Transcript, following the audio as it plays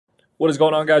What is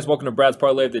going on, guys? Welcome to Brad's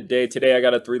Parlay of the Day. Today, I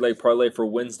got a three-leg parlay for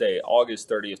Wednesday, August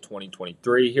 30th,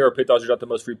 2023. Here at Pick Dawgz, we drop the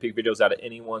most free pick videos out of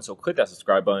anyone, so click that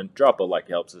subscribe button, drop a like,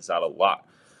 it helps us out a lot.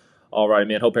 All right,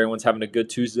 man, hope everyone's having a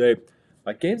good Tuesday.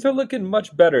 My games are looking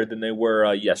much better than they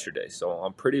were yesterday, so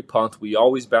I'm pretty pumped. We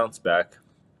always bounce back,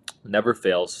 never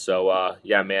fails. So,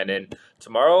 yeah, man, and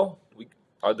tomorrow,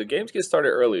 the games get started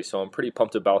early, so I'm pretty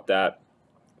pumped about that.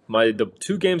 The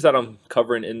two games that I'm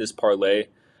covering in this parlay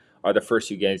are the first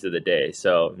two games of the day.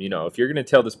 So, if you're going to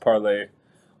tail this parlay,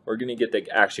 we're going to get the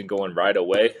action going right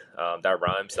away. That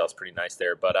rhymes. That was pretty nice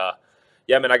there. But,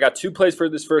 yeah, man, I got two plays for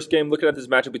this first game. Looking at this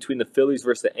matchup between the Phillies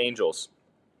versus the Angels.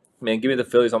 Man, give me the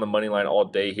Phillies on the money line all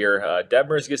day here.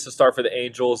 Detmers gets to start for the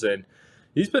Angels, and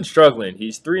he's been struggling.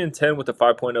 He's 3-10 with a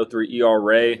 5.03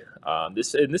 ERA.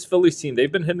 This Phillies team,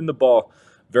 they've been hitting the ball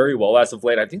very well as of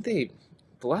late. I think the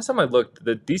last time I looked,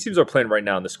 these teams are playing right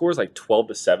now, and the score is like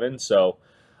 12-7. So,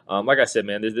 like I said,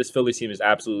 man, this Phillies team is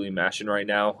absolutely mashing right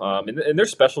now. And their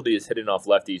specialty is hitting off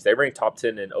lefties. They rank top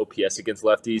 10 in OPS against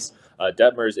lefties.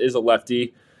 Detmers is a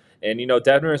lefty. And,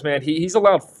 Detmers, man, he's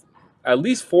allowed at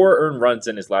least 4 earned runs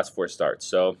in his last 4 starts.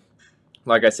 So,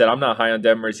 like I said, I'm not high on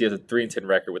Detmers. He has a 3-10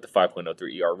 record with a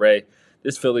 5.03 ERA.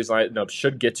 This Phillies lineup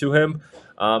should get to him.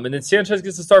 And then Sanchez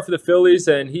gets to start for the Phillies,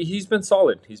 and he's been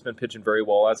solid. He's been pitching very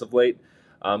well as of late.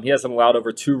 He hasn't allowed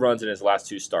over 2 runs in his last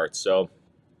 2 starts. So,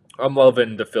 I'm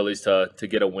loving the Phillies to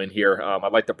get a win here. I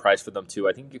like the price for them too.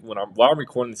 I think while I'm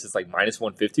recording this, it's like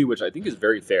 -150, which I think is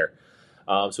very fair.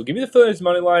 So give me the Phillies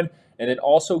money line, and then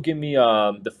also give me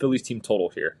the Phillies team total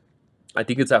here. I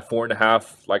think it's at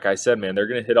 4.5. Like I said, man, they're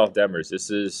going to hit off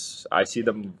Detmers. I see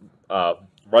them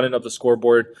running up the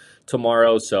scoreboard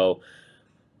tomorrow. So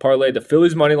parlay the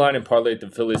Phillies money line and parlay the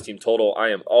Phillies team total. I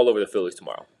am all over the Phillies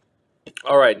tomorrow.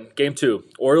 All right, game 2,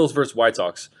 Orioles versus White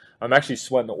Sox. I'm actually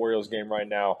sweating the Orioles game right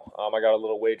now. I got a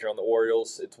little wager on the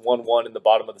Orioles. It's 1-1 in the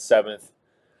bottom of the 7th.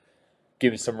 Give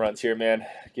me some runs here, man.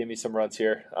 Give me some runs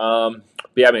here. But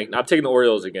yeah, I mean, I'm taking the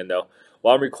Orioles again, though.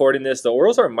 While I'm recording this, the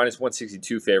Orioles are a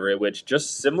 -162 favorite, which,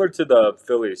 just similar to the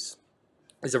Phillies,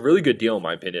 is a really good deal in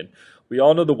my opinion. We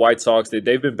all know the White Sox. They've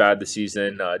been bad this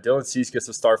season. Dylan Cease gets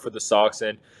a start for the Sox,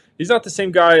 and he's not the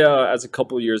same guy as a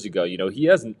couple of years ago. He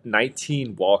has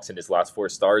 19 walks in his last 4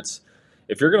 starts.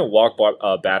 If you're going to walk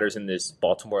batters in this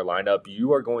Baltimore lineup,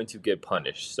 you are going to get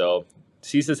punished. So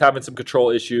Cease is having some control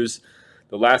issues.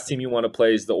 The last team you want to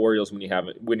play is the Orioles when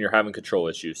you're having control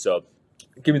issues. So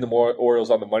give me the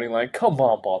Orioles on the money line. Come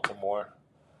on, Baltimore.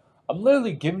 I'm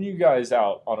literally giving you guys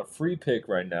out on a free pick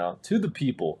right now to the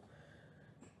people.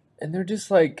 And they're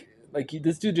just like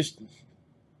this dude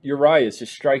Urias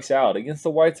just strikes out against the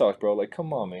White Sox, bro. Like,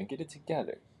 come on, man. Get it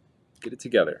together. Get it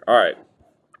together. All right.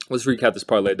 Let's recap this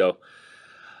parlay, though.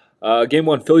 Game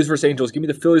 1, Phillies versus Angels. Give me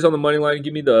the Phillies on the money line.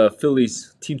 Give me the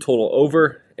Phillies team total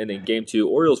over. And then game 2,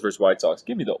 Orioles versus White Sox.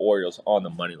 Give me the Orioles on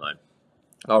the money line.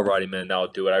 Alrighty, man. That'll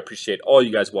do it. I appreciate all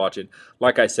you guys watching.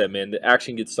 Like I said, man, the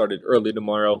action gets started early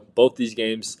tomorrow. Both these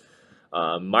games,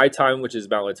 my time, which is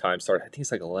Mountain Time, start. I think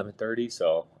it's like 11:30,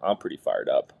 so I'm pretty fired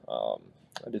up.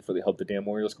 I just really hope the damn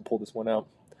Orioles can pull this one out.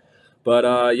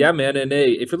 But, yeah, man, and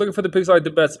hey, if you're looking for the picks I like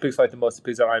the best, the picks I like the most, the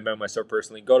picks that I bet myself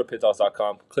personally, go to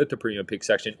pickdawgz.com, click the premium pick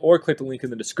section, or click the link in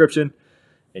the description,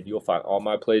 and you'll find all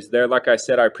my plays there. Like I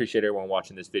said, I appreciate everyone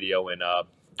watching this video, and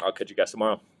I'll catch you guys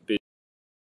tomorrow. Peace.